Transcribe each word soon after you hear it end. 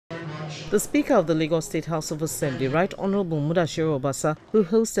The Speaker of the Lagos State House of Assembly, Right Honorable Obasa, who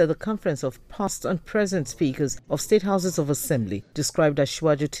hosted the conference of past and present speakers of State Houses of Assembly, described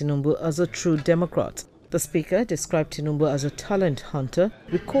Asiwaju as a true Democrat. The Speaker described Tinubu as a talent hunter,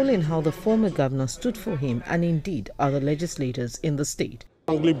 recalling how the former governor stood for him and indeed other legislators in the state.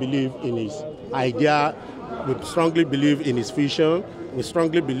 We strongly believe in his idea, we strongly believe in his vision, we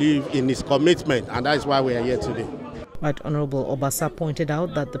strongly believe in his commitment, and that is why we are here today. Right Honorable Obasa pointed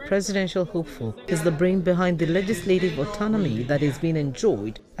out that the presidential hopeful is the brain behind the legislative autonomy that is being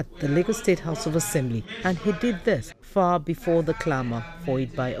enjoyed at the Lagos State House of Assembly, and he did this far before the clamor for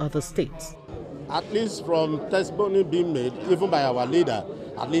it by other states. At least from testimony being made, even by our leader,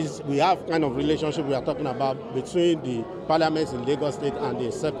 at least we have kind of relationship we are talking about between the parliaments in Lagos State and the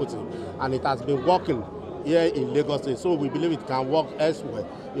executive, and it has been working here in Lagos State, so we believe it can work elsewhere.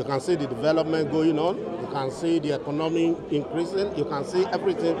 You can see the development going on, you can see the economy increasing, you can see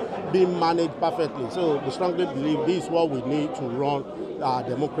everything being managed perfectly. So we strongly believe this is what we need to run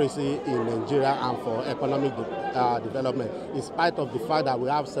democracy in Nigeria and for economic development. In spite of the fact that we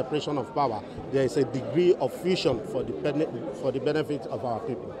have separation of power, there is a degree of fusion for the benefit of our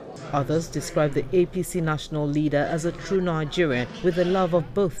people. Others describe the APC national leader as a true Nigerian with a love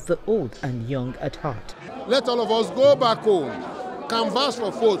of both the old and young at heart. Let all of us go back home, canvass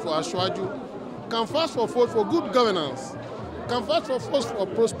for vote for Asiwaju, canvass for vote for good governance, canvass for vote for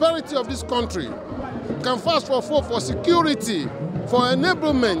prosperity of this country, canvass for vote for security, for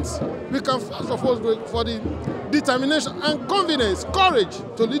enablement. We canvass for vote for the determination and confidence, courage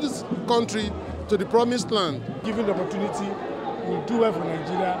to lead this country to the promised land. Given the opportunity, we will do well for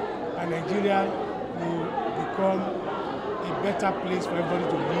Nigeria, and Nigeria will become a better place for everybody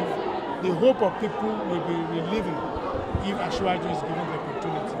to live. The hope of people will be reliving if Asiwaju is given the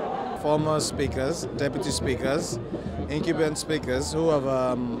opportunity. Former speakers, deputy speakers, incumbent speakers who have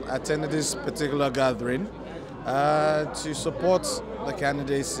attended this particular gathering to support the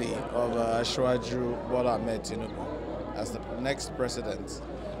candidacy of Asiwaju Bola Ahmed Tinubu as the next president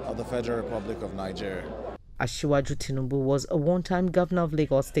of the Federal Republic of Nigeria. Asiwaju Tinubu was a one-time governor of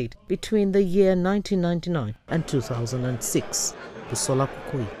Lagos State between the year 1999 and 2006. Busola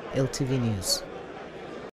Kukui, LTV News.